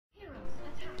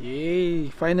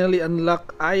Yay! Finally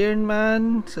unlock Iron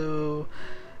Man. So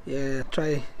yeah,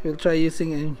 we'll try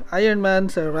using Iron Man.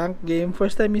 It's a ranked game.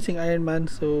 First time using Iron Man,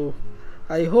 so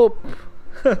I hope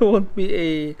won't be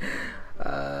a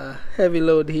heavy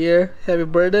load here, heavy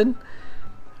burden.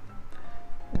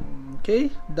 Okay,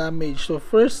 damage. So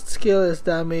first skill is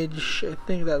damage. I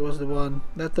think that was the one.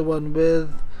 That's the one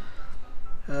with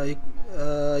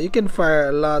you can fire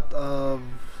a lot of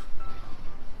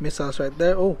missiles right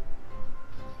there. Oh,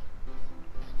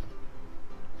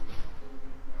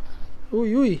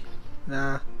 uy, uy.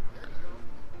 Nah,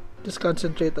 just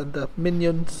concentrate on the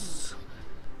minions.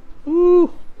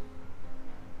 Ooh,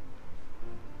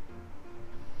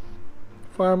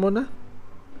 fire mo na.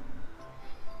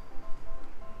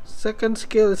 Second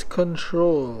skill is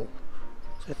control.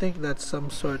 So I think that's some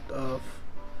sort of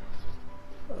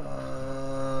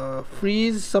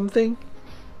freeze something.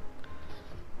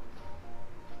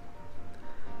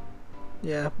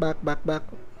 Yeah, back, back, back.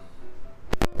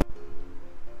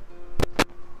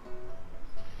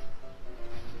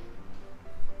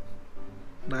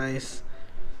 Nice.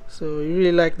 So you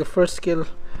really like the first skill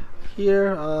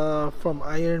here from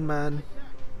Iron Man.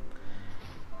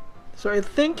 So I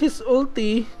think his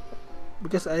ulti,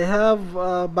 because I have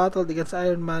battled against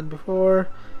Iron Man before,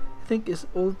 I think his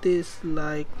ulti is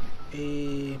like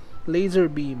a laser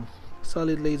beam,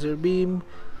 solid laser beam.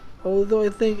 Although I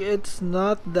think it's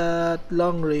not that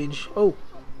long range. Oh,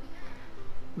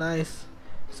 nice.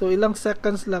 So ilang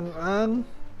seconds lang ang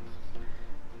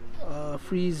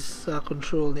freeze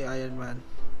control ni Iron Man.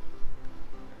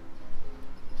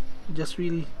 Just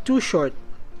really too short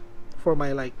for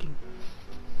my liking.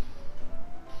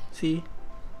 See,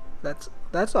 that's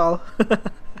all. I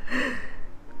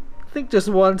think just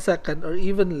 1 second or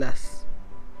even less.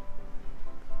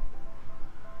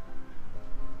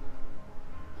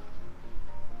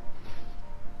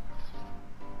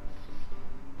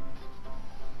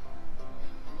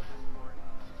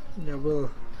 Yeah, we'll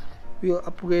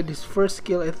upgrade his first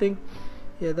skill. I think,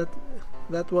 yeah,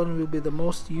 that one will be the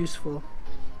most useful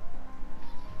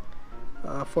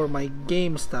for my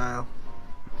game style.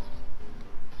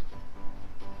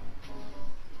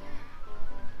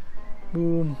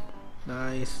 Boom,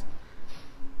 nice.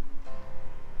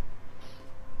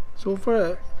 So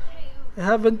far, I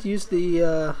haven't used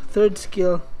the third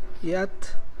skill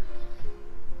yet.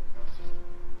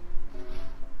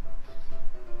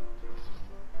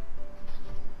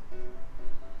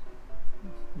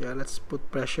 Yeah, let's put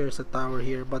pressure sa tower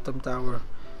here, bottom tower.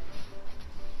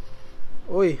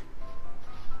 Oi!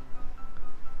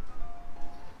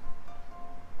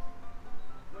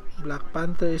 Black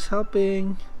Panther is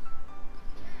helping.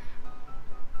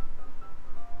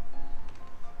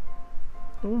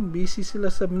 Oh, busy sila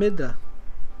sa mid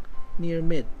near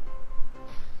mid.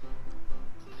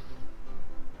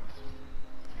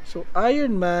 So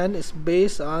Iron Man is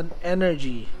based on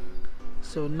energy.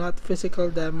 So not physical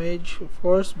damage, of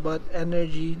course, but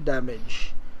energy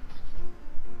damage.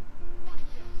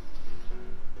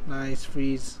 Nice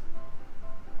freeze.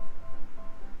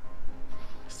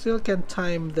 Still can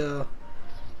time the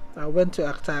when to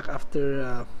attack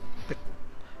after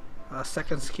the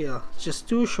second skill. It's just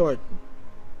too short.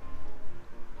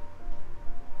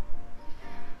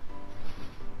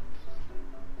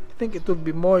 I think it would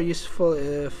be more useful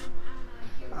if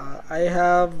I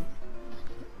have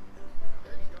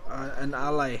an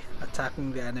ally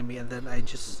attacking the enemy and then I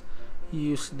just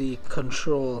use the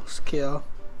control skill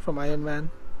from Iron Man.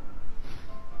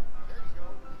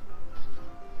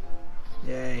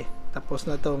 Yay. Tapos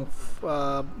na tong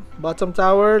bottom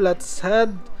tower. Let's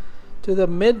head to the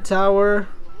mid tower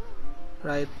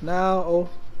right now. Oh,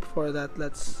 before that,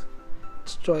 let's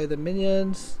destroy the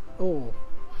minions. Oh,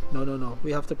 no, no, no.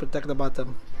 We have to protect the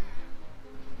bottom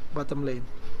lane.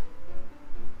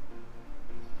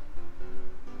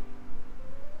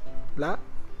 La,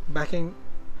 backing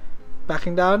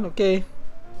down. Okay.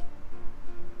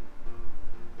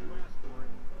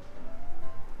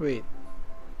 Wait.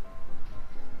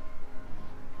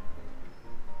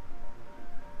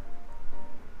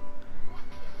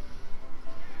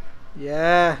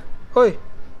 Yeah. Oi.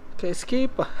 Okay,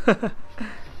 escape.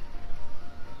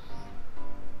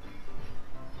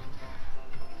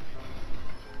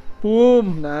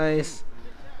 Boom. Nice.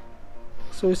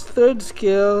 So his third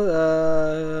skill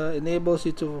enables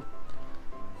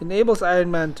Iron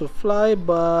Man to fly,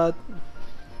 but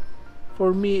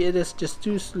for me it is just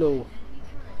too slow.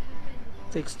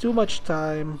 Takes too much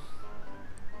time.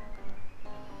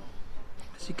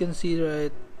 As you can see,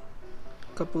 right,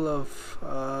 a couple of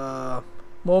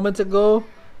moments ago,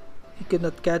 he could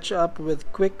not catch up with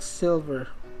Quicksilver.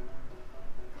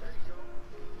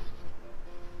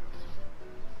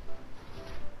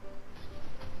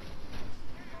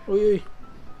 Uy, uy.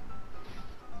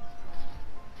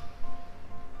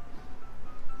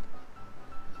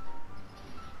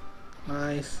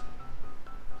 Nice.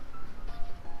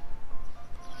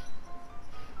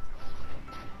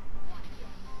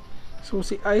 So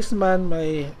si Iceman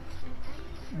may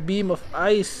beam of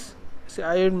ice. Si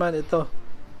Iron Man ito,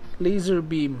 laser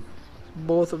beam.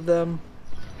 Both of them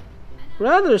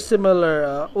rather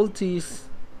similar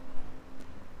ultis.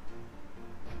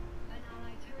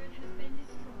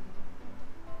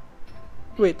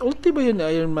 Wait, ulti ba yun ni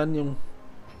Iron Man yung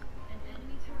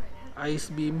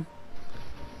ice beam?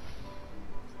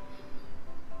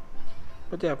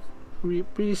 But yeah,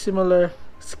 pretty similar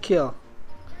skill.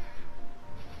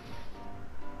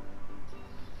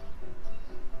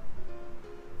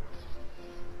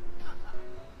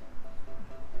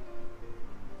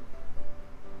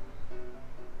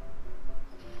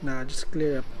 Nah, just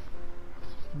clear up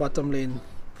bottom lane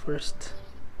first.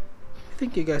 I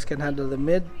think you guys can handle the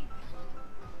mid.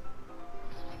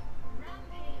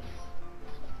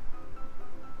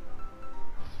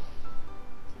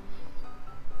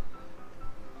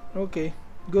 Okay,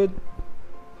 good.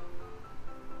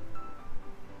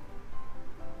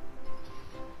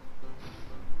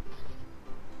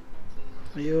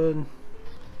 Ayun.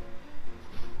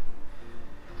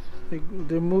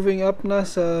 They're moving up na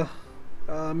sa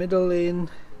middle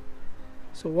lane.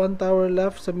 So one tower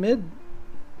left sa mid.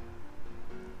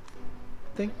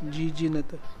 I think GG na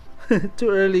to. Too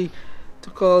early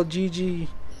to call GG.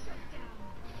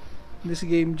 This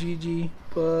game GG,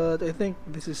 but I think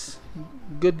this is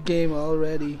good game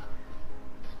already.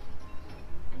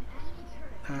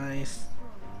 Nice.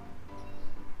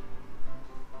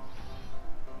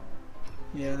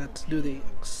 Yeah, let's do the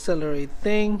accelerate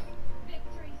thing.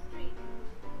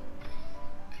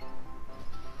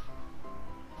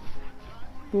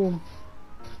 Boom.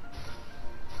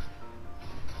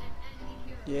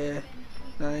 Yeah,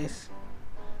 nice.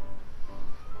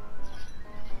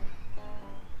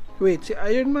 Wait, si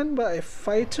Iron Man ba a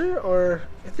fighter or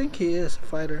I think he is a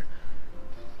fighter.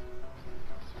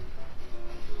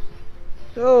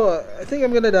 Oh, I think I'm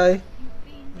gonna die.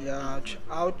 Yeah, ouch.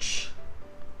 Ouch.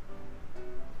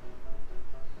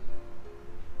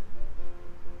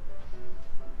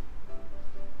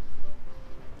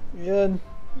 Yan.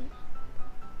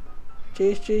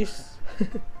 Chase, chase.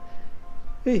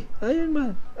 Hey, Iron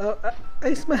Man. Oh,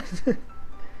 Iceman.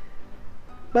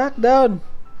 Back down.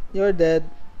 You're dead.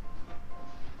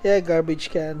 Yeah,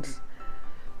 garbage cans.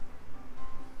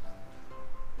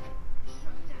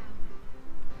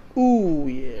 Ooh,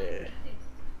 yeah.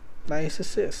 Nice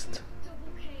assist.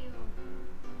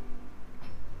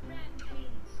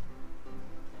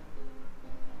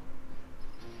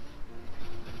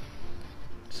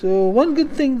 So one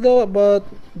good thing though about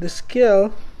the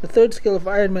skill, the third skill of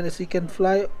Iron Man is he can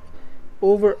fly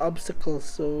over obstacles.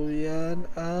 So yan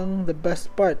ang the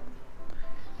best part.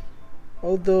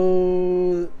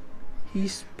 Although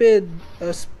his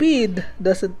speed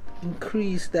doesn't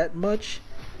increase that much.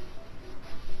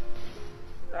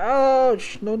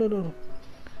 Ouch! No, no, no, no.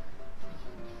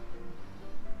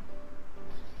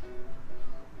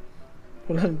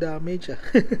 Walang damage ah.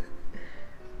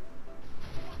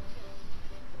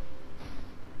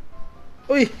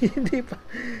 Uy, hindi pa.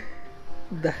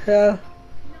 The hell?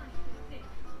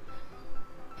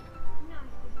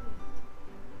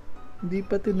 Hindi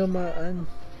pa tinamaan.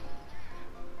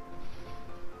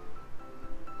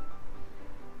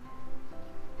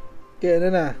 Okay, ano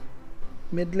na?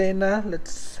 Mid lane na.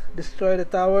 Let's destroy the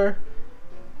tower.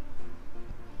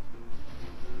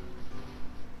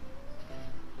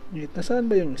 Wait, nasaan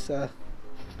ba yung isa?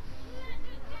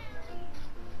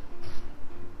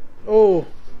 Oh,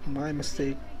 my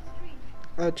mistake.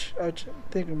 Ouch, ouch. I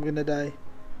think I'm gonna die.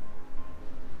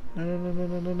 No, no, no,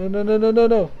 no, no, no, no, no, no, no,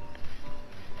 no.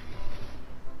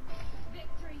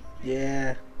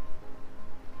 Yeah.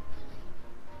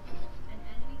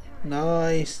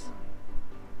 Nice.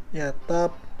 Yeah,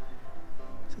 top.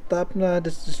 So top na.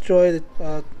 Let's destroy the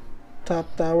top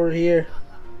tower here.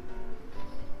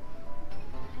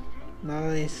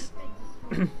 Nice.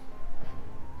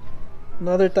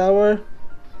 Another tower.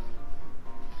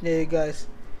 Yeah, you guys.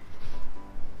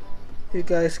 You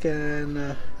guys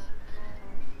can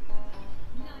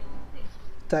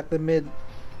attack the mid.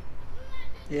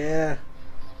 Yeah.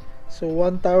 So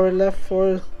one tower left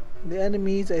for the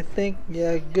enemies, I think.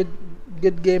 Yeah, good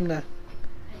game na.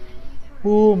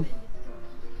 Boom.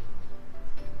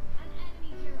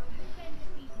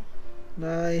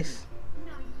 Nice.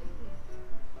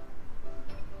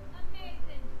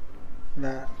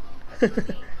 Nah.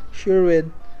 Sure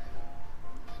win.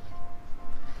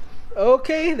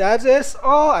 Okay, that's it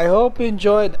all. I hope you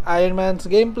enjoyed Iron Man's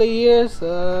gameplay here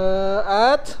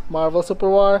at Marvel Super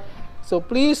War. So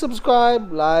please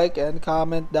subscribe, like, and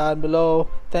comment down below.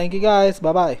 Thank you guys.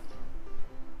 Bye bye.